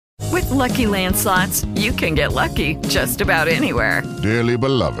Lucky Land Slots, you can get lucky just about anywhere. Dearly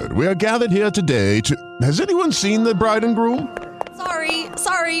beloved, we are gathered here today to... Has anyone seen the bride and groom?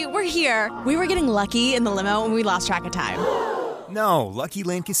 Sorry, we're here. We were getting lucky in the limo and we lost track of time. No, Lucky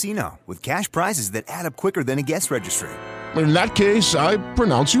Land Casino, with cash prizes that add up quicker than a guest registry. In that case, I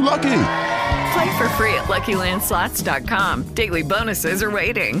pronounce you lucky. Play for free at LuckyLandSlots.com. Daily bonuses are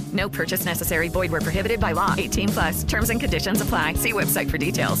waiting. No purchase necessary. Void where prohibited by law. 18+. Terms and conditions apply. See website for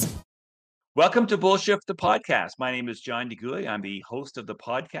details. Welcome to Bullshift, the podcast. My name is John DeGoulier. I'm the host of the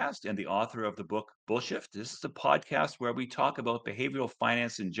podcast and the author of the book Bullshift. This is a podcast where we talk about behavioral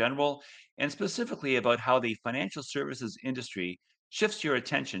finance in general, and specifically about how the financial services industry shifts your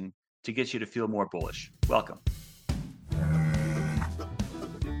attention to get you to feel more bullish. Welcome.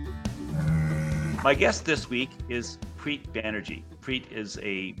 My guest this week is Preet Banerjee. Preet is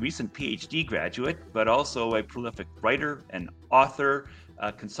a recent PhD graduate, but also a prolific writer and author,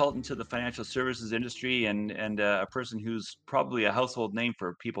 a consultant to the financial services industry, and a person who's probably a household name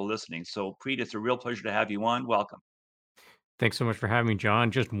for people listening. So Preet, it's a real pleasure to have you on. Welcome. Thanks so much for having me, John.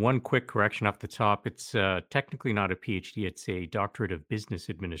 Just one quick correction off the top. It's technically not a PhD. It's a doctorate of business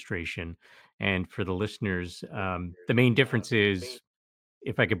administration. And for the listeners, the main difference is,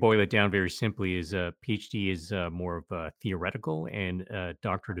 if I could boil it down very simply, is a PhD is more of a theoretical, and a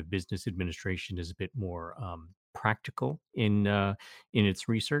doctorate of business administration is a bit more practical in its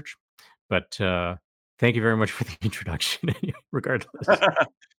research. But thank you very much for the introduction, regardless.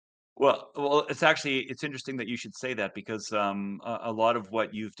 Well, it's interesting that you should say that, because a lot of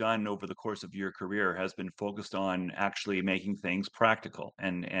what you've done over the course of your career has been focused on actually making things practical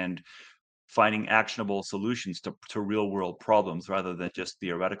and finding actionable solutions to real world problems rather than just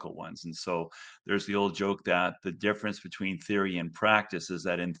theoretical ones. And so there's the old joke that the difference between theory and practice is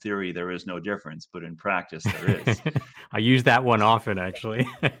that in theory there is no difference, but in practice there is. I use that one often, actually.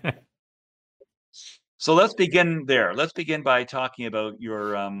 So let's begin there. Let's begin by talking about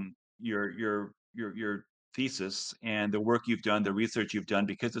your thesis and the work you've done, the research you've done,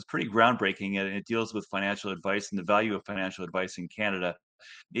 because it's pretty groundbreaking and it deals with financial advice and the value of financial advice in Canada.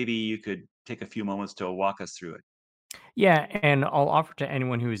 Maybe you could take a few moments to walk us through it. Yeah, and I'll offer to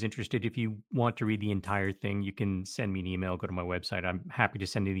anyone who is interested, if you want to read the entire thing, you can send me an email, go to my website. I'm happy to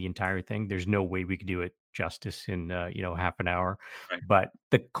send you the entire thing. There's no way we could do it justice in half an hour. Right. But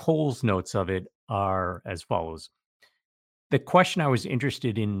the Coles notes of it are as follows. The question I was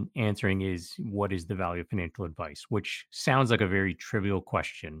interested in answering is, what is the value of financial advice? Which sounds like a very trivial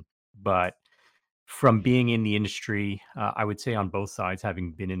question, but from being in the industry, I would say on both sides,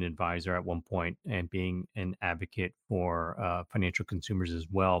 having been an advisor at one point and being an advocate for financial consumers as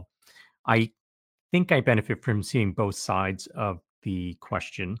well, I think I benefit from seeing both sides of the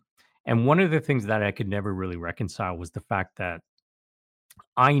question. And one of the things that I could never really reconcile was the fact that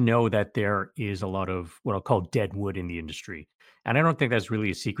I know that there is a lot of what I'll call dead wood in the industry. And I don't think that's really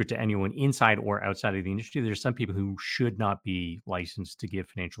a secret to anyone inside or outside of the industry. There's some people who should not be licensed to give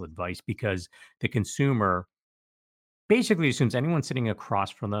financial advice because the consumer basically assumes anyone sitting across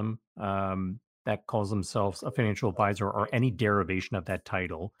from them that calls themselves a financial advisor or any derivation of that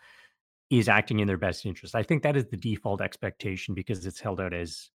title is acting in their best interest. I think that is the default expectation because it's held out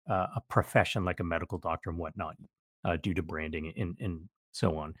as a profession like a medical doctor and whatnot due to branding and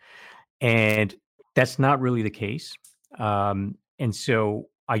so on. And that's not really the case. And so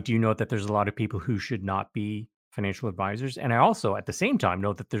I do note that there's a lot of people who should not be financial advisors. And I also, at the same time,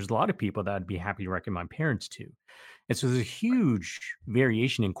 know that there's a lot of people that I'd be happy to recommend my parents to. And so there's a huge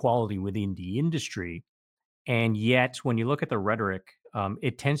variation in quality within the industry. And yet, when you look at the rhetoric,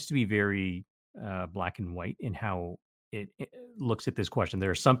 it tends to be very black and white in how it looks at this question.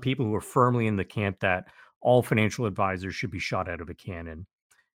 There are some people who are firmly in the camp that all financial advisors should be shot out of a cannon.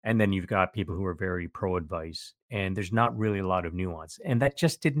 And then you've got people who are very pro advice, and there's not really a lot of nuance. And that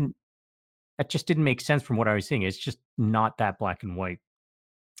just didn't make sense from what I was seeing. It's just not that black and white.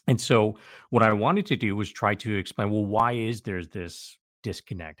 And so what I wanted to do was try to explain, well, why is there this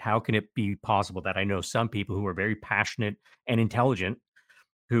disconnect? How can it be possible that I know some people who are very passionate and intelligent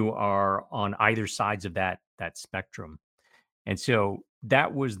who are on either sides of that spectrum? And so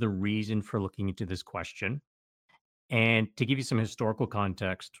that was the reason for looking into this question. And to give you some historical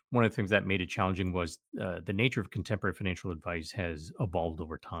context, one of the things that made it challenging was the nature of contemporary financial advice has evolved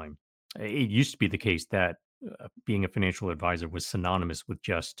over time. It used to be the case that being a financial advisor was synonymous with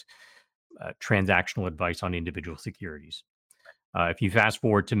just transactional advice on individual securities. If you fast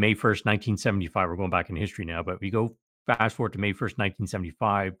forward to May 1st, 1975, we're going back in history now, but if you go fast forward to May 1st,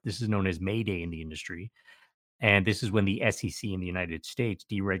 1975, this is known as May Day in the industry. And this is when the SEC in the United States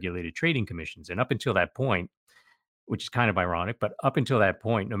deregulated trading commissions. And up until that point, which is kind of ironic. But up until that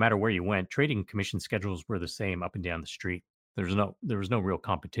point, no matter where you went, trading commission schedules were the same up and down the street. There was no real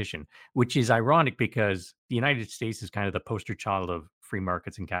competition, which is ironic because the United States is kind of the poster child of free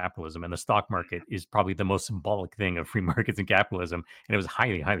markets and capitalism, and the stock market is probably the most symbolic thing of free markets and capitalism. And it was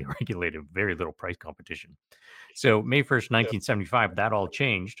highly, highly regulated, very little price competition. So May 1st, 1975, that all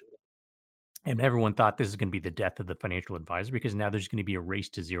changed. And everyone thought this is going to be the death of the financial advisor because now there's going to be a race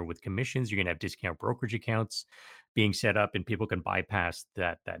to zero with commissions. You're going to have discount brokerage accounts being set up, and people can bypass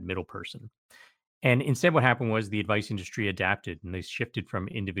that middle person. And instead, what happened was the advice industry adapted and they shifted from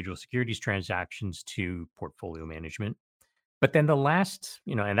individual securities transactions to portfolio management. But then the last,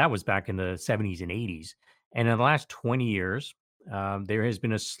 and that was back in the 70s and 80s. And in the last 20 years, there has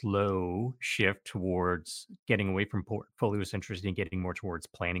been a slow shift towards getting away from portfolio centricity and getting more towards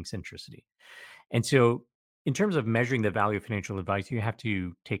planning centricity. And so, in terms of measuring the value of financial advice, you have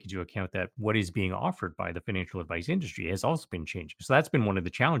to take into account that what is being offered by the financial advice industry has also been changing. So, that's been one of the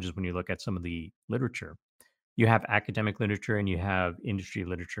challenges when you look at some of the literature. You have academic literature and you have industry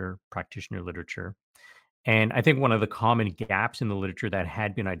literature, practitioner literature. And I think one of the common gaps in the literature that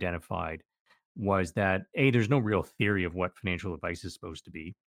had been identified was that there's no real theory of what financial advice is supposed to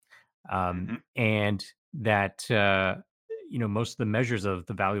be, Hmm. and that most of the measures of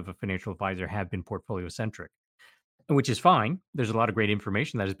the value of a financial advisor have been portfolio centric, which is fine. There's a lot of great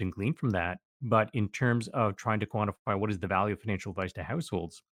information that has been gleaned from that, but in terms of trying to quantify what is the value of financial advice to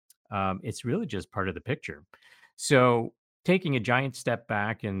households, it's really just part of the picture. So taking a giant step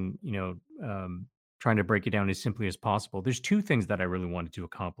back and trying to break it down as simply as possible, there's two things that I really wanted to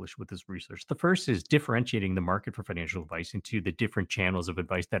accomplish with this research. The first is differentiating the market for financial advice into the different channels of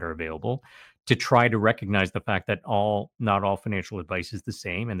advice that are available, to try to recognize the fact that not all financial advice is the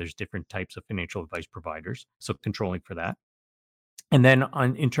same, and there's different types of financial advice providers. So controlling for that. And then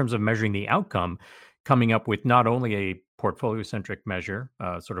in terms of measuring the outcome, coming up with not only a portfolio centric measure,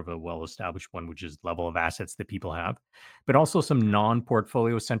 sort of a well established one, which is level of assets that people have, but also some non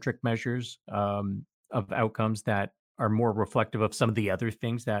portfolio centric measures of outcomes that are more reflective of some of the other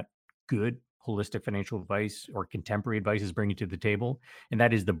things that good holistic financial advice or contemporary advice is bringing to the table. And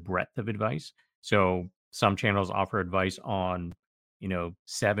that is the breadth of advice. So some channels offer advice on,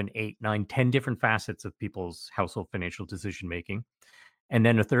 7, 8, 9, 10 different facets of people's household financial decision making. And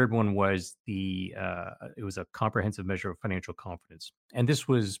then a third one was it was a comprehensive measure of financial confidence. And this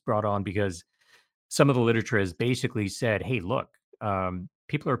was brought on because some of the literature has basically said, hey, look,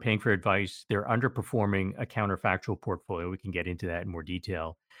 people are paying for advice. They're underperforming a counterfactual portfolio. We can get into that in more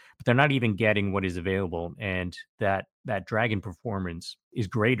detail, but they're not even getting what is available. And that drag in performance is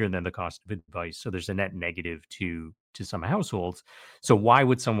greater than the cost of advice. So there's a net negative to some households. So why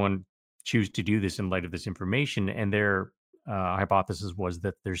would someone choose to do this in light of this information? And their hypothesis was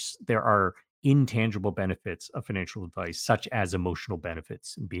that there are intangible benefits of financial advice, such as emotional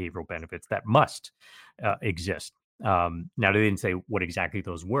benefits and behavioral benefits that must exist. Now, they didn't say what exactly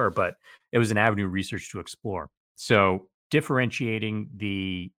those were, but it was an avenue of research to explore. So, differentiating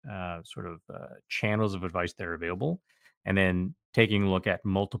the channels of advice that are available, and then taking a look at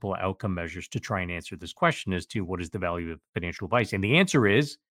multiple outcome measures to try and answer this question as to what is the value of financial advice. And the answer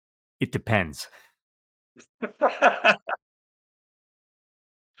is it depends.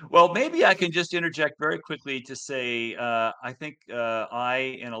 Well, maybe I can just interject very quickly to say, I think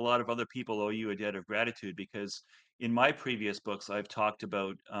I and a lot of other people owe you a debt of gratitude because in my previous books, I've talked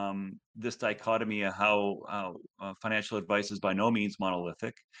about this dichotomy of how financial advice is by no means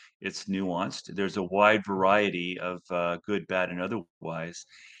monolithic. It's nuanced. There's a wide variety of good, bad, and otherwise.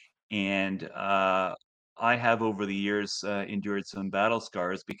 And I have over the years endured some battle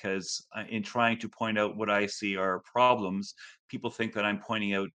scars because in trying to point out what I see are problems, people think that I'm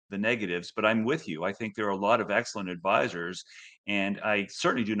pointing out the negatives, but I'm with you. I think there are a lot of excellent advisors, and I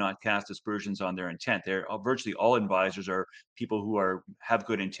certainly do not cast aspersions on their intent. They're virtually all advisors are people who have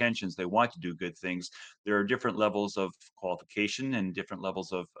good intentions. They want to do good things. There are different levels of qualification and different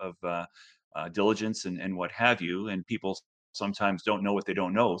levels of diligence and what have you, and people sometimes don't know what they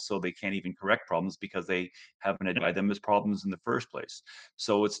don't know, so they can't even correct problems because they haven't identified them as problems in the first place.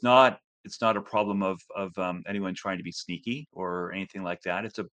 So it's not a problem of anyone trying to be sneaky or anything like that.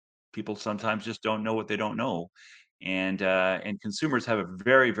 It's a people sometimes just don't know what they don't know, and consumers have a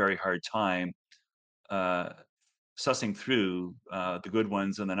very very hard time uh, sussing through the good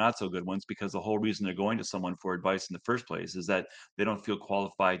ones and the not so good ones because the whole reason they're going to someone for advice in the first place is that they don't feel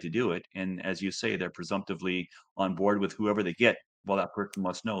qualified to do it. And as you say, they're presumptively on board with whoever they get. Well, that person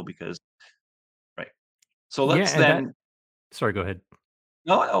must know because, right. So Yeah, let's and that. then, Sorry, go ahead.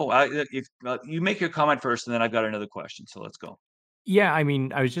 no, if you make your comment first, and then I've got another question. So let's go. Yeah, I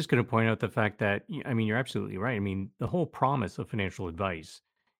mean, I was just going to point out the fact that, I mean, you're absolutely right. I mean, the whole promise of financial advice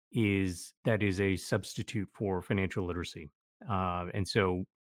is that is a substitute for financial literacy. And so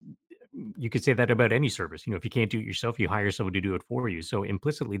you could say that about any service. If you can't do it yourself, you hire someone to do it for you. So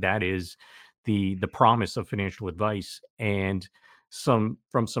implicitly, that is the promise of financial advice. And some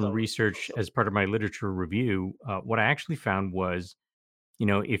research as part of my literature review, what I actually found was,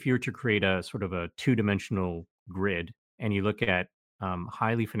 if you were to create a sort of a two-dimensional grid and you look at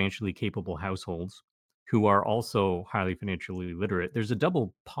highly financially capable households who are also highly financially literate, there's a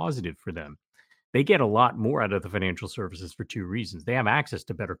double positive for them. They get a lot more out of the financial services for two reasons. They have access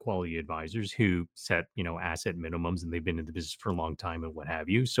to better quality advisors who set, asset minimums, and they've been in the business for a long time and what have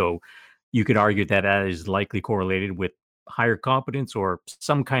you. So you could argue that that is likely correlated with higher competence or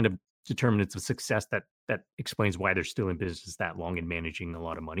some kind of determinants of success that explains why they're still in business that long and managing a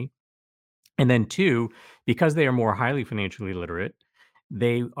lot of money. And then two, because they are more highly financially literate,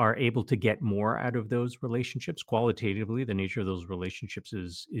 they are able to get more out of those relationships. Qualitatively, the nature of those relationships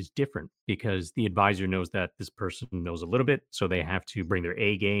is different because the advisor knows that this person knows a little bit, so they have to bring their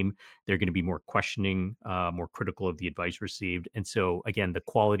A game. They're going to be more questioning, more critical of the advice received, and so again, the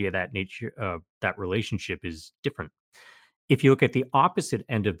quality of that nature, that relationship is different. If you look at the opposite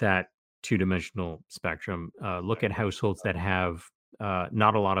end of that two-dimensional spectrum, look at households that have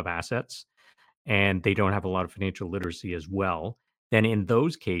not a lot of assets and they don't have a lot of financial literacy as well, then in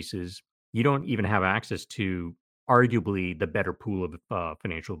those cases, you don't even have access to arguably the better pool of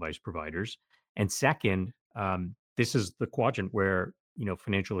financial advice providers. And second, this is the quadrant where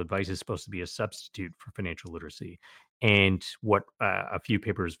financial advice is supposed to be a substitute for financial literacy. And what a few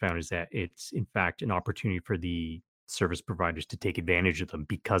papers found is that it's in fact an opportunity for the service providers to take advantage of them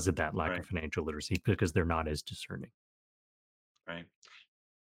because of that lack of Right, financial literacy, because they're not as discerning. right.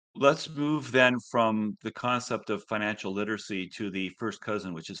 Let's move then from the concept of financial literacy to the first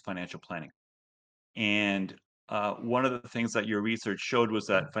cousin, which is financial planning. And one of the things that your research showed was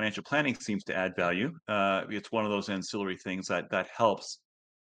that financial planning seems to add value. It's one of those ancillary things that helps.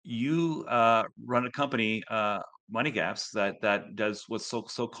 You run a company, Money Gaps, that does what's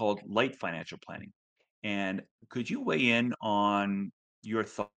so-called light financial planning. And could you weigh in on your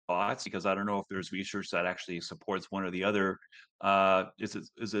thoughts? Because I don't know if there's research that actually supports one or the other.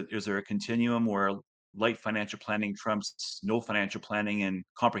 Is there a continuum where light financial planning trumps no financial planning and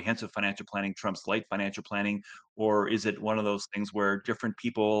comprehensive financial planning trumps light financial planning? Or is it one of those things where different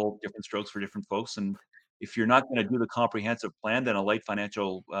people, different strokes for different folks, and if you're not going to do the comprehensive plan, then a light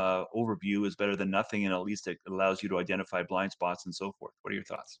financial overview is better than nothing, and at least it allows you to identify blind spots and so forth. What are your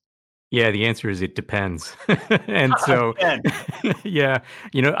thoughts? Yeah, the answer is it depends. And so, Again, yeah,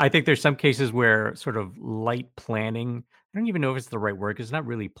 I think there's some cases where sort of light planning, I don't even know if it's the right word 'cause it's not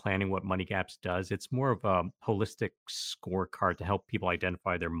really planning what Money Gaps does. It's more of a holistic scorecard to help people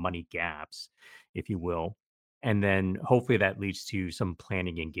identify their money gaps, if you will. And then hopefully that leads to some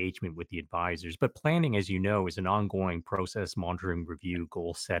planning engagement with the advisors. But planning, as you know, is an ongoing process, monitoring, review,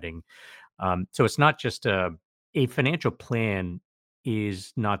 goal setting. So it's not just a financial plan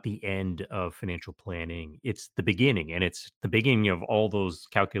is not the end of financial planning. It's the beginning, and it's the beginning of all those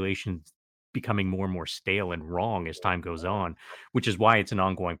calculations becoming more and more stale and wrong as time goes on, which is why it's an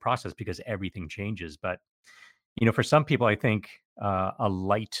ongoing process because everything changes. But for some people, I think a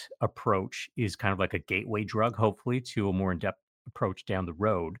light approach is kind of like a gateway drug, hopefully, to a more in-depth approach down the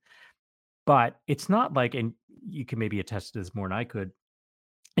road. But it's not like, and you can maybe attest to this more than I could,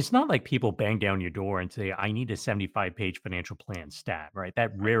 it's not like people bang down your door and say, I need a 75-page financial plan stat, right?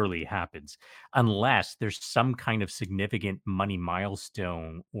 That right, rarely happens unless there's some kind of significant money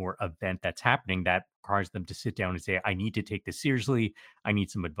milestone or event that's happening that requires them to sit down and say, I need to take this seriously. I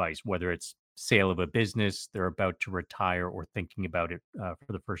need some advice, whether it's sale of a business, they're about to retire or thinking about it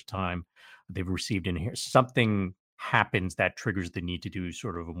for the first time, they've received in here. Something happens that triggers the need to do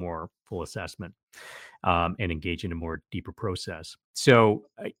sort of a more full assessment and engage in a more deeper process. So,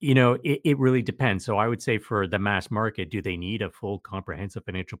 it really depends. So, I would say for the mass market, do they need a full comprehensive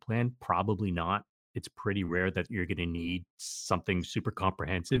financial plan? Probably not. It's pretty rare that you're going to need something super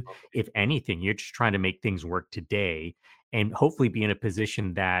comprehensive. If anything, you're just trying to make things work today and hopefully be in a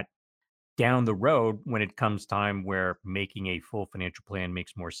position that down the road, when it comes time where making a full financial plan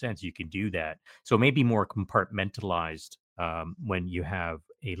makes more sense, you can do that. So maybe more compartmentalized when you have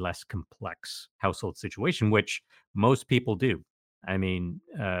a less complex household situation, which most people do. I mean,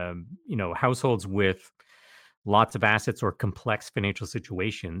 households with lots of assets or complex financial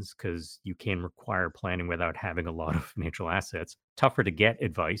situations, because you can require planning without having a lot of financial assets. Tougher to get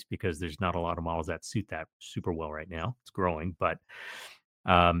advice because there's not a lot of models that suit that super well right now. It's growing, but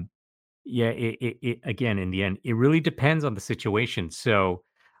um, Yeah, again, in the end, it really depends on the situation. So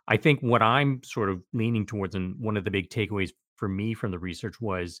I think what I'm sort of leaning towards, and one of the big takeaways for me from the research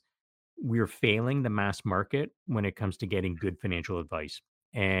was we're failing the mass market when it comes to getting good financial advice.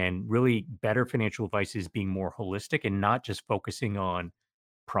 And really, better financial advice is being more holistic and not just focusing on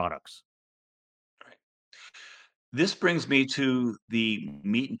products. Right. This brings me to the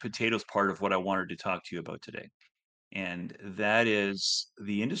meat and potatoes part of what I wanted to talk to you about today. And that is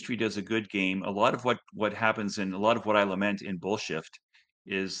the industry does a good game. A lot of what happens and a lot of what I lament in bullshit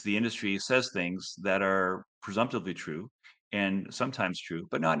is the industry says things that are presumptively true and sometimes true,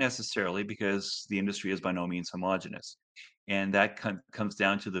 but not necessarily because the industry is by no means homogenous. And that comes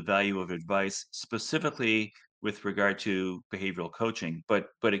down to the value of advice, specifically with regard to behavioral coaching, but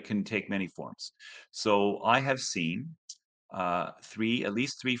it can take many forms. So I have seen at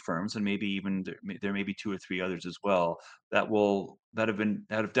least three firms, and maybe even there may be two or three others as well that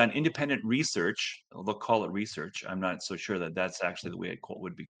have done independent research. They'll call it research. I'm not so sure that that's actually the way it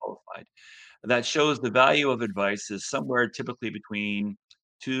would be qualified. That shows the value of advice is somewhere typically between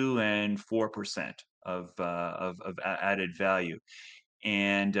 2 and 4% of added value.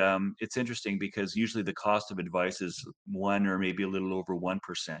 And it's interesting because usually the cost of advice is one or maybe a little over 1%.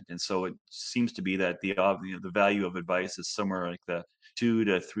 And so it seems to be that the value of advice is somewhere like the 2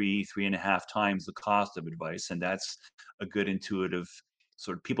 to 3 and a half times the cost of advice. And that's a good intuitive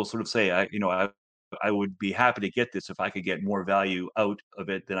sort of people sort of say, I would be happy to get this if I could get more value out of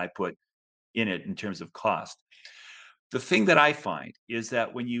it than I put in it in terms of cost. The thing that I find is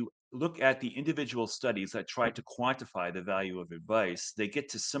that when you look at the individual studies that try to quantify the value of advice, they get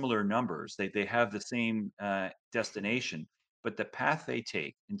to similar numbers. They have the same destination, but the path they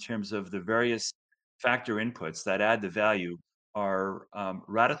take in terms of the various factor inputs that add the value are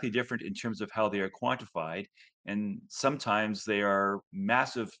radically different in terms of how they are quantified. And sometimes they are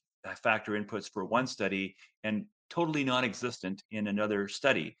massive factor inputs for one study and totally non existent in another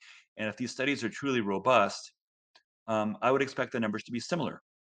study. And if these studies are truly robust, I would expect the numbers to be similar.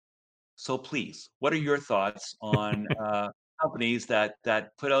 So please, what are your thoughts on companies that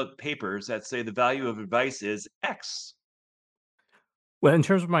put out papers that say the value of advice is X? Well, in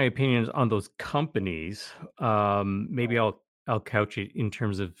terms of my opinions on those companies, maybe I'll couch it in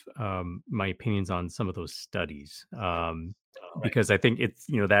terms of my opinions on some of those studies, Right. because I think it's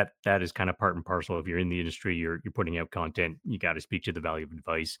that is kind of part and parcel. If you're in the industry, you're putting out content, you got to speak to the value of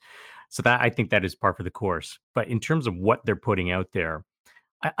advice. So that I think that is part of the course. But in terms of what they're putting out there,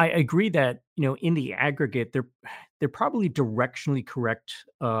 I agree that in the aggregate they're probably directionally correct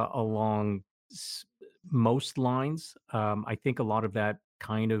along most lines. I think a lot of that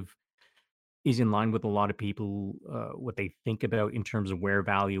kind of is in line with a lot of people what they think about in terms of where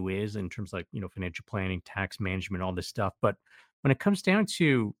value is in terms like financial planning, tax management, all this stuff. But when it comes down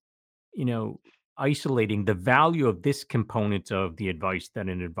to you know, isolating the value of this component of the advice that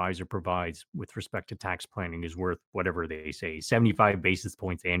an advisor provides with respect to tax planning is worth whatever they say, 75 basis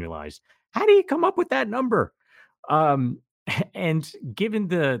points annualized. How do you come up with that number? Um, and given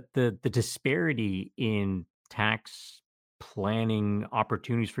the disparity in tax planning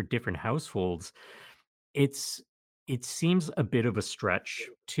opportunities for different households, it's it seems a bit of a stretch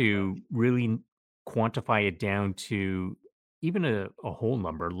to really quantify it down to even a whole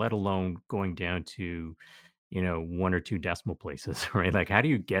number, let alone going down to, one or two decimal places, right? Like, how do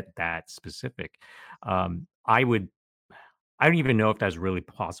you get that specific? I would I don't even know if that's really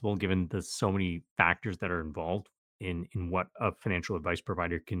possible given the so many factors that are involved in what a financial advice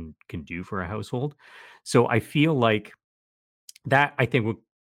provider can do for a household. So I feel like that I think would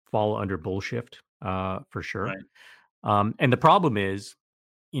fall under bullshit, for sure. Right. And the problem is,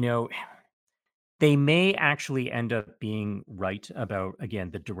 you know, they may actually end up being right about, again,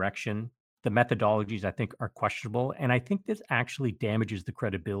 the direction. The methodologies, I think, are questionable. And I think this actually damages the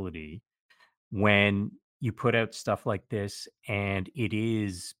credibility when you put out stuff like this and it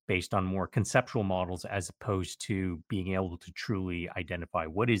is based on more conceptual models as opposed to being able to truly identify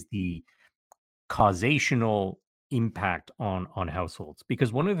what is the causational impact on households.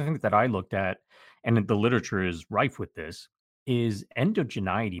 Because one of the things that I looked at, and the literature is rife with this, is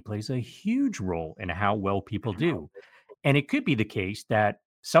endogeneity plays a huge role in how well people do. And it could be the case that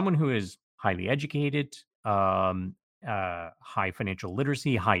someone who is highly educated, high financial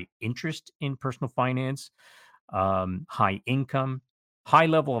literacy, high interest in personal finance, high income, high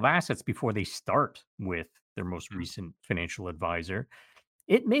level of assets before they start with their most Mm. recent financial advisor,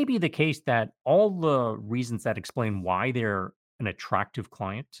 it may be the case that all the reasons that explain why they're an attractive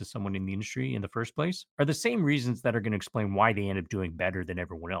client to someone in the industry in the first place are the same reasons that are going to explain why they end up doing better than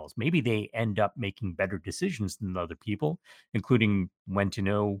everyone else. Maybe they end up making better decisions than other people, including when to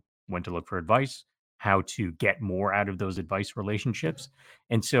know when to look for advice, how to get more out of those advice relationships.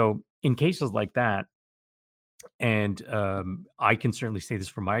 And so, in cases like that, and I can certainly say this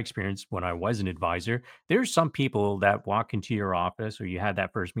from my experience when I was an advisor, there's some people that walk into your office or you had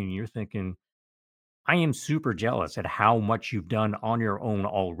that first meeting, you're thinking, I am super jealous at how much you've done on your own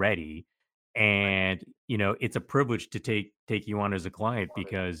already. And, it's a privilege to take you on as a client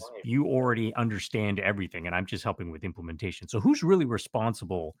because you already understand everything and I'm just helping with implementation. So who's really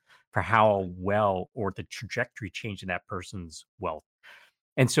responsible for how well or the trajectory change in that person's wealth?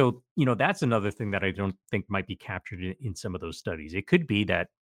 And so, that's another thing that I don't think might be captured in some of those studies. It could be that,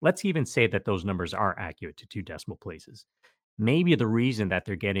 let's even say that those numbers are accurate to two decimal places. Maybe the reason that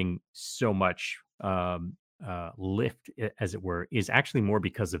they're getting so much lift, as it were, is actually more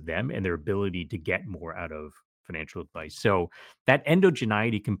because of them and their ability to get more out of financial advice. So that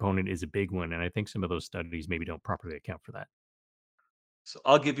endogeneity component is a big one. And I think some of those studies maybe don't properly account for that. So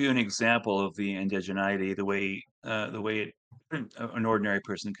I'll give you an example of the indigeneity, the way an ordinary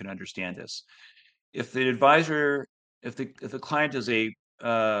person can understand this. If the advisor, if the client is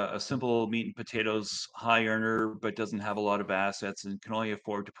a simple meat and potatoes high earner, but doesn't have a lot of assets and can only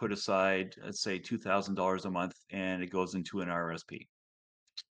afford to put aside, let's say, $2,000 a month, and it goes into an RSP.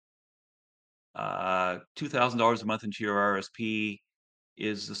 $2,000 a month into your RSP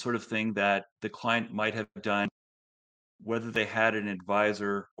is the sort of thing that the client might have done whether they had an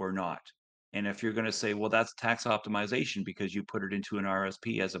advisor or not. And if you're going to say, well, that's tax optimization because you put it into an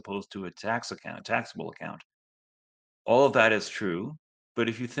RSP as opposed to a taxable account, all of that is true. But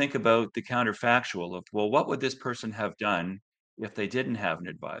if you think about the counterfactual of, well, what would this person have done if they didn't have an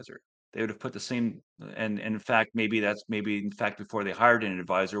advisor? They would have put the same, and in fact, maybe in fact before they hired an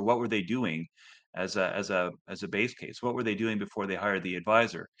advisor, what were they doing as a base case? What were they doing before they hired the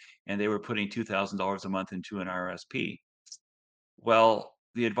advisor? And they were putting $2,000 a month into an RSP. Well,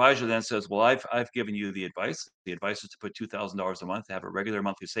 the advisor then says, well, I've given you the advice. The advice is to put $2,000 a month, have a regular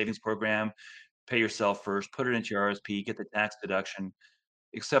monthly savings program, pay yourself first, put it into your RSP, get the tax deduction.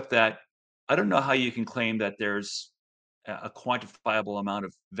 Except that I don't know how you can claim that there's a quantifiable amount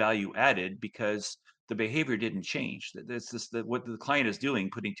of value added because the behavior didn't change. That's just that what the client is doing,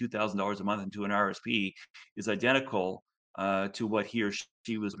 putting $2,000 a month into an RSP, is identical to what he or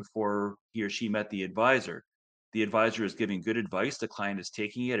she was before he or she met the advisor. The advisor is giving good advice. The client is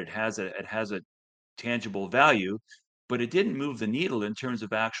taking it. It has a tangible value, but it didn't move the needle in terms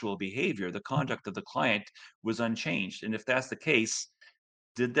of actual behavior. The conduct of the client was unchanged. And if that's the case,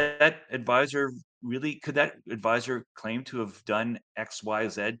 could that advisor claim to have done X, Y,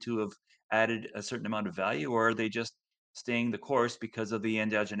 Z to have added a certain amount of value, or are they just staying the course because of the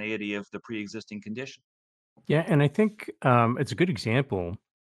endogeneity of the pre-existing condition? Yeah. And I think it's a good example.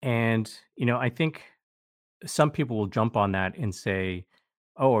 And, I think some people will jump on that and say,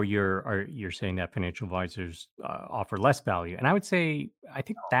 "Oh, you're saying that financial advisors offer less value?" And I would say, I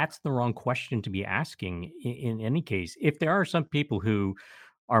think that's the wrong question to be asking. In any case, if there are some people who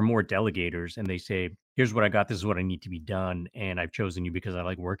are more delegators and they say, "Here's what I got. This is what I need to be done, and I've chosen you because I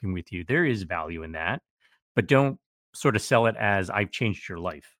like working with you." There is value in that, but don't sort of sell it as I've changed your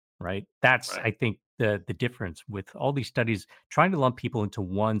life, right? That's, Right. I think, the difference with all these studies trying to lump people into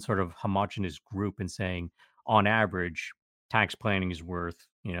one sort of homogenous group and saying, on average, tax planning is worth,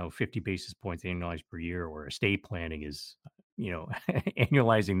 50 basis points annualized per year, or estate planning is,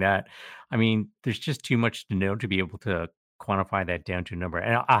 annualizing that. I mean, there's just too much to know to be able to quantify that down to a number.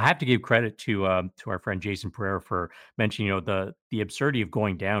 And I have to give credit to our friend Jason Pereira for mentioning, the absurdity of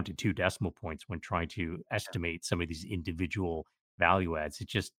going down to two decimal points when trying to estimate some of these individual value adds. It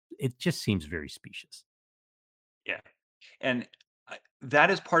just seems very specious. Yeah. And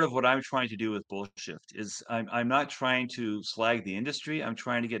that is part of what I'm trying to do with Bullshift is I'm not trying to slag the industry. I'm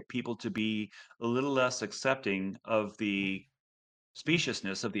trying to get people to be a little less accepting of the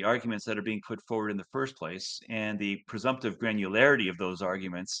speciousness of the arguments that are being put forward in the first place and the presumptive granularity of those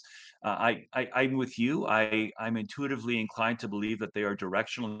arguments. I'm with you. I'm intuitively inclined to believe that they are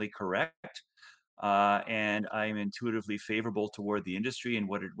directionally correct. And I'm intuitively favorable toward the industry and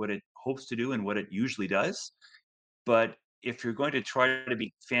what it hopes to do and what it usually does. But if you're going to try to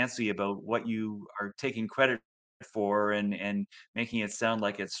be fancy about what you are taking credit for and making it sound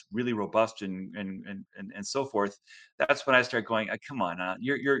like it's really robust and so forth, that's when I start going, come on,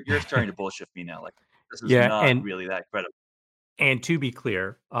 you're starting to bullshit me now. Like this is Yeah, not really that credible. and to be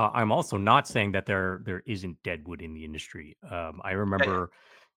clear, I'm also not saying that there isn't deadwood in the industry. I Yeah, yeah, remember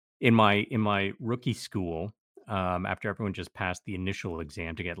in my rookie school, after everyone just passed the initial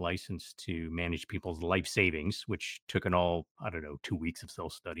exam to get licensed to manage people's life savings, which took an all, I don't know, 2 weeks of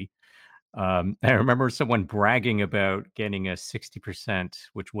self study. I remember someone bragging about getting a 60%,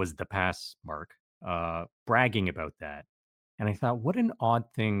 which was the pass mark, bragging about that. And I thought, what an odd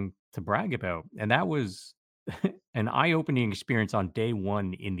thing to brag about. And that was an eye opening experience on day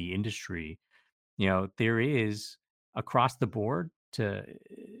one in the industry. There is across the board to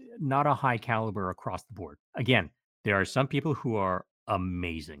not a high caliber across the board. Again, there are some people who are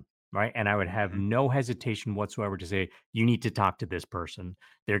amazing, right? And I would have Mhm. no hesitation whatsoever to say, you need to talk to this person.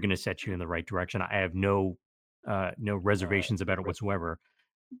 They're going to set you in the right direction. I have no reservations about it whatsoever.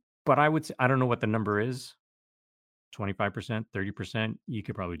 But I would say, I don't know what the number is, 25%, 30%, you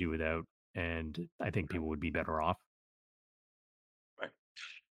could probably do without. And I think people would be better off. Right.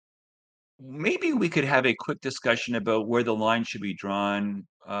 Maybe we could have a quick discussion about where the line should be drawn,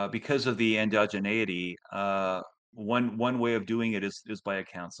 because of the endogeneity. One way of doing it is by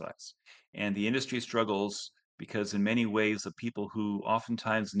account size, and the industry struggles because in many ways the people who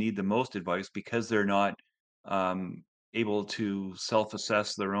oftentimes need the most advice because they're not um, able to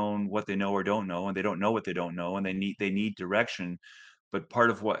self-assess their own what they know or don't know, and they don't know what they don't know, and they need direction. But part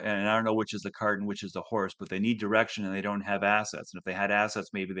of what, and I don't know which is the cart and which is the horse, but they need direction and they don't have assets. And if they had assets,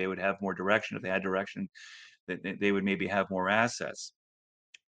 maybe they would have more direction. If they had direction, they would maybe have more assets.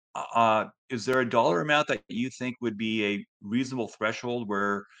 Is there a dollar amount that you think would be a reasonable threshold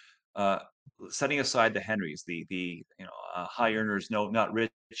where, uh, setting aside the Henrys, the high earners, no, not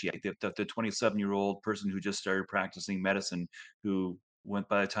rich yet, the 27-year-old person who just started practicing medicine, who went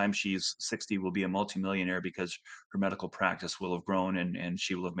by the time she's 60 will be a multimillionaire because her medical practice will have grown and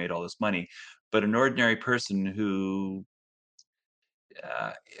she will have made all this money. But an ordinary person who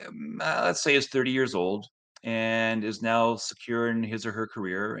uh, let's say is 30 years old and is now secure in his or her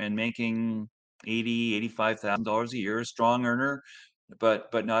career and making 85,000 dollars a year, a strong earner, but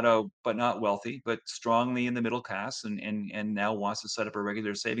not wealthy, but strongly in the middle class, and now wants to set up a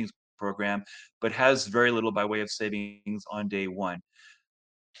regular savings program, but has very little by way of savings on day one.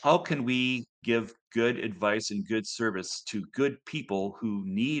 How can we give good advice and good service to good people who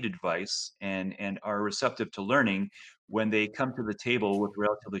need advice and are receptive to learning when they come to the table with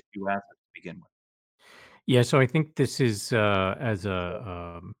relatively few assets to begin with? Yeah, so I think this is as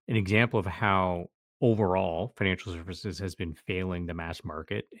an example of how overall financial services has been failing the mass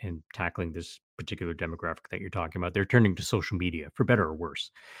market and tackling this particular demographic that you're talking about. They're turning to social media for better or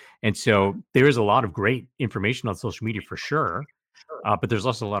worse, and so there is a lot of great information on social media for sure, but there's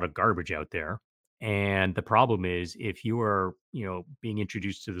also a lot of garbage out there. And the problem is, if you are, being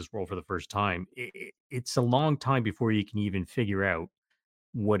introduced to this world for the first time, it's a long time before you can even figure out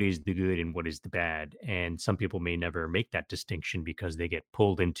what is the good and what is the bad. And some people may never make that distinction because they get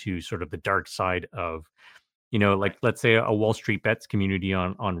pulled into sort of the dark side of, like Right. let's say a Wall Street bets community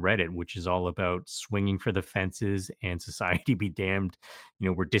on Reddit, which is all about swinging for the fences and society be damned.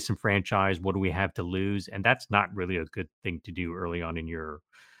 We're disenfranchised. What do we have to lose? And that's not really a good thing to do early on in your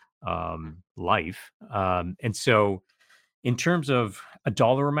life. And so in terms of a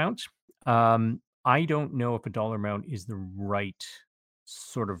dollar amount, I don't know if a dollar amount is the right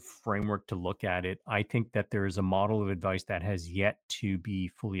sort of framework to look at it. I think that there is a model of advice that has yet to be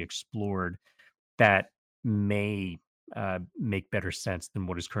fully explored that may make better sense than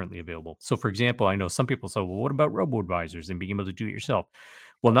what is currently available. So, for example, I know some people say, well, what about robo advisors and being able to do it yourself?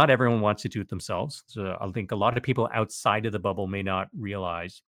 Well, not everyone wants to do it themselves. So, I think a lot of people outside of the bubble may not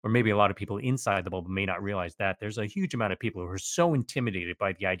realize, or maybe a lot of people inside the bubble may not realize that there's a huge amount of people who are so intimidated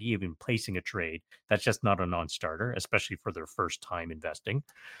by the idea of even placing a trade. That's just not a non starter, especially for their first time investing.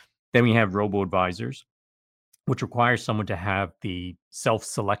 Then we have robo advisors, which requires someone to have the self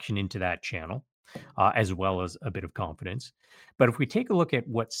selection into that channel, as well as a bit of confidence. But if we take a look at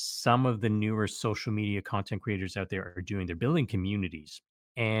what some of the newer social media content creators out there are doing, they're building communities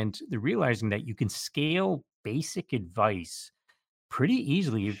and they're realizing that you can scale basic advice pretty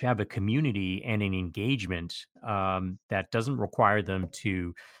easily if you have a community and an engagement that doesn't require them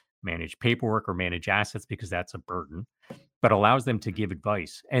to manage paperwork or manage assets because that's a burden, but allows them to Mhm. give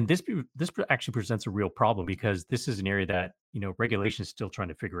advice. And actually presents a real problem because this is an area that regulation is still trying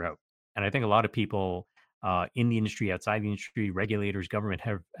to figure out. And I think a lot of people in the industry, outside the industry, regulators, government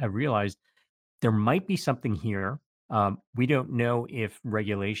have realized there might be something here. We don't know if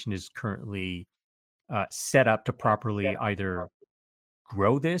regulation is currently set up to properly either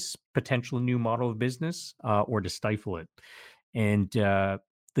grow this potential new model of business or to stifle it. And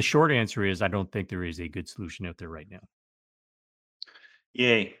the short answer is I don't think there is a good solution out there right now.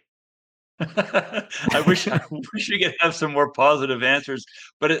 Yay. I wish you could have some more positive answers,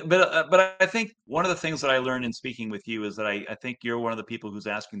 but I think one of the things that I learned in speaking with you is that I think you're one of the people who's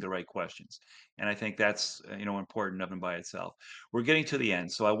asking the right questions, and I think that's important of and by itself. We're getting to the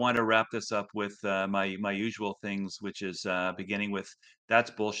end, so I want to wrap this up with my usual things, which is beginning with that's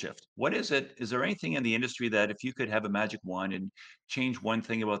bullshit. What is it? Is there anything in the industry that if you could have a magic wand and change one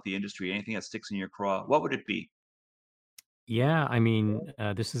thing about the industry, anything that sticks in your craw, what would it be? Yeah, I mean,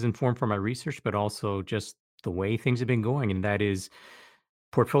 this is informed from my research, but also just the way things have been going. And that is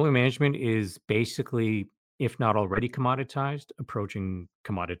portfolio management is basically, if not already commoditized, approaching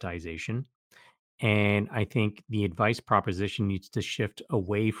commoditization. And I think the advice proposition needs to shift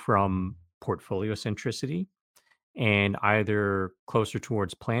away from portfolio centricity and either closer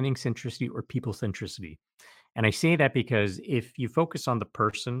towards planning centricity or people centricity. And I say that because if you focus on the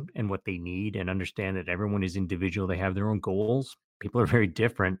person and what they need and understand that everyone is individual, they have their own goals, people are very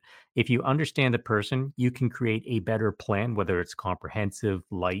different. If you understand the person, you can create a better plan, whether it's comprehensive,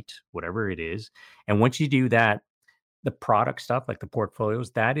 light, whatever it is. And once you do that, the product stuff, like the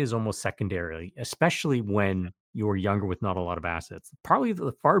portfolios, that is almost secondary, especially when you're younger with not a lot of assets. Probably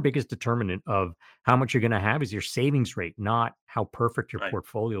the far biggest determinant of how much you're going to have is your savings rate, not how perfect your Right.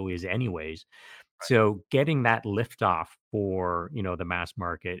 portfolio is, anyways. So getting that lift off for, the mass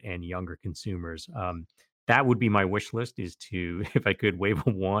market and younger consumers, that would be my wish list is to, if I could wave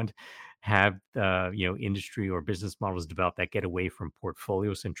a wand, have, industry or business models develop that get away from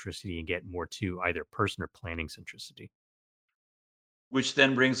portfolio centricity and get more to either person or planning centricity. Which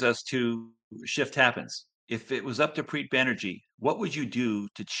then brings us to shift happens. If it was up to Preet Banerjee, what would you do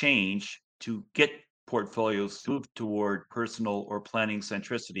to change to get portfolios moved toward personal or planning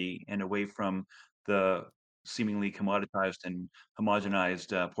centricity and away from the seemingly commoditized and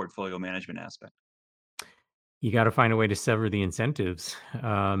homogenized portfolio management aspect? You got to find a way to sever the incentives.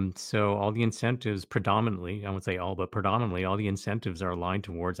 So all the incentives predominantly, I would say all, but predominantly all the incentives are aligned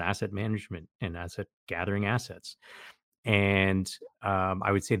towards asset management and asset gathering assets. And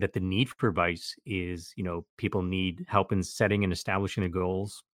I would say that the need for advice is, people need help in setting and establishing the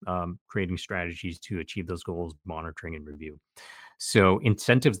goals, creating strategies to achieve those goals, monitoring and review. So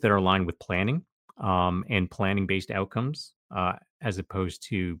incentives that are aligned with planning and planning based outcomes, as opposed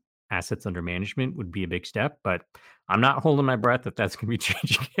to assets under management, would be a big step. But I'm not holding my breath that that's going to be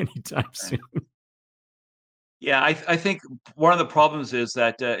changing anytime Right. soon. Yeah, I think one of the problems is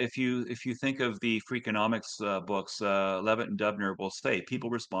that if you think of the Freakonomics books, Levitt and Dubner will say people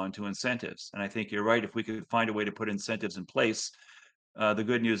respond to incentives, and I think you're right. If we could find a way to put incentives in place, the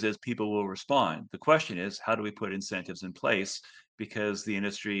good news is people will respond. The question is, how do we put incentives in place? Because the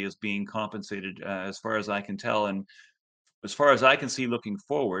industry is being compensated, as far as I can tell, and as far as I can see looking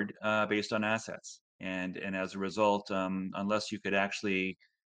forward, based on assets. And as a result, unless you could actually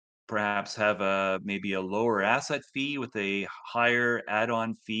perhaps have a maybe a lower asset fee with a higher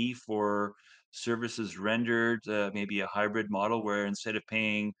add-on fee for services rendered, maybe a hybrid model where instead of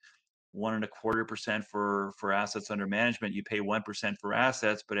paying 1.25% for assets under management, you pay 1% for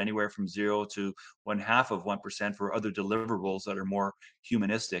assets, but anywhere from 0 to 0.5% for other deliverables that are more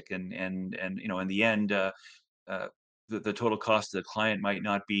humanistic. And in the end, uh, the total cost to the client might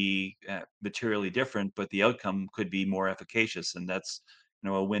not be materially different, but the outcome could be more efficacious, and that's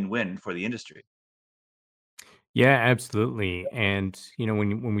a win-win for the industry. Yeah, absolutely. And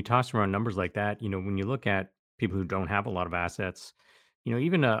when we toss around numbers like that, when you look at people who don't have a lot of assets,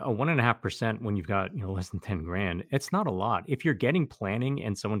 even a 1.5% when you've got less than 10 grand, it's not a lot. If you're getting planning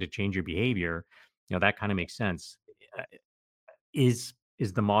and someone to change your behavior, that kind of makes sense. Uh, is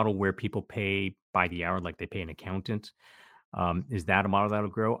the model where people pay by the hour, like they pay an accountant? Is that a model that'll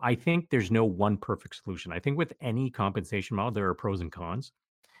grow? I think there's no one perfect solution. I think with any compensation model, there are pros and cons.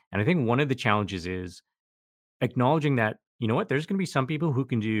 And I think one of the challenges is acknowledging that, what, there's going to be some people who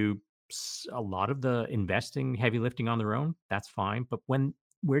can do a lot of the investing, heavy lifting on their own. That's fine. But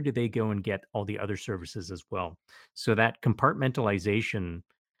where do they go and get all the other services as well? So that compartmentalization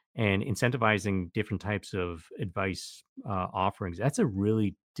and incentivizing different types of advice offerings, that's a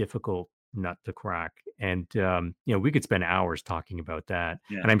really difficult nut to crack. And, we could spend hours talking about that.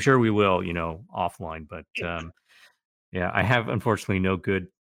 Yeah. And I'm sure we will, offline. But yeah, I have unfortunately no good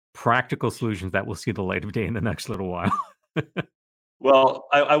practical solutions that will see the light of day in the next little while. Well,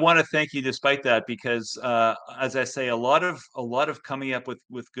 I want to thank you despite that because, as I say, a lot of coming up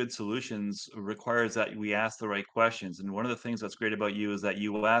with good solutions requires that we ask the right questions. And one of the things that's great about you is that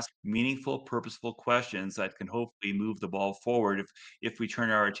you ask meaningful, purposeful questions that can hopefully move the ball forward if we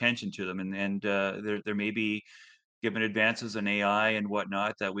turn our attention to them. And there may be given advances in AI and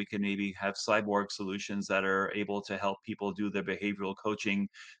whatnot, that we can maybe have cyborg solutions that are able to help people do their behavioral coaching,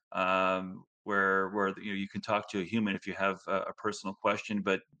 where you can talk to a human if you have a personal question,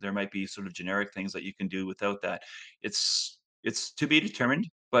 but there might be sort of generic things that you can do without that. It's to be determined,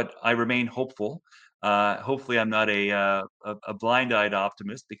 but I remain hopeful. Hopefully, I'm not a blind-eyed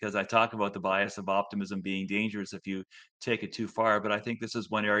optimist, because I talk about the bias of optimism being dangerous if you take it too far. But I think this is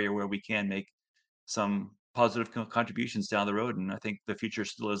one area where we can make some positive contributions down the road, and I think the future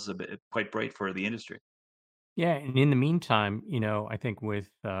still is quite bright for the industry. Yeah, and in the meantime, I think with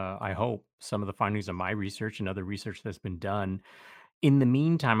I hope some of the findings of my research and other research that's been done. In the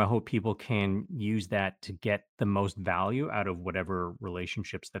meantime, I hope people can use that to get the most value out of whatever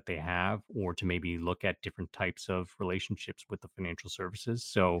relationships that they have, or to maybe look at different types of relationships with the financial services.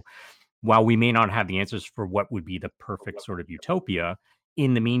 So while we may not have the answers for what would be the perfect sort of utopia,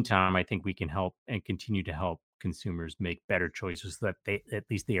 in the meantime, I think we can help and continue to help consumers make better choices so that they at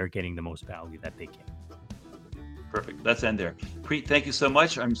least they are getting the most value that they can. Perfect. Let's end there. Preet, thank you so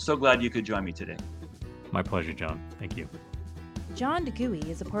much. I'm so glad you could join me today. My pleasure, John. Thank you. John DeGooey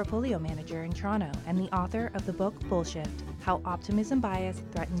is a portfolio manager in Toronto and the author of the book Bullshift: How Optimism Bias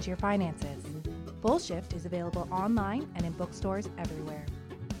Threatens Your Finances. Bullshift is available online and in bookstores everywhere.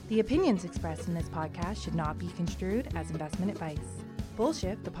 The opinions expressed in this podcast should not be construed as investment advice.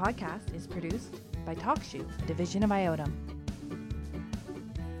 Bullshift, the podcast, is produced by TalkShoe, a division of IOTM.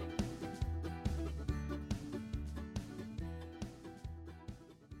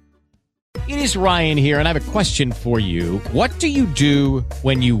 It is Ryan here, and I have a question for you. What do you do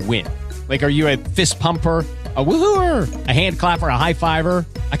when you win? Like, are you a fist pumper, a woohooer, a hand clapper, a high fiver?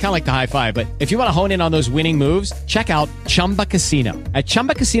 I kind of like the high five, but if you want to hone in on those winning moves, check out Chumba Casino. At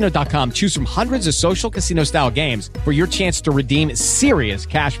ChumbaCasino.com, choose from hundreds of social casino-style games for your chance to redeem serious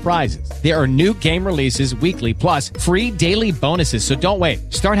cash prizes. There are new game releases weekly, plus free daily bonuses. So don't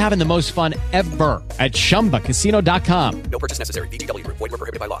wait. Start having the most fun ever at ChumbaCasino.com. No purchase necessary. VGW Group. Void where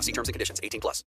prohibited by law. See terms and conditions. 18+.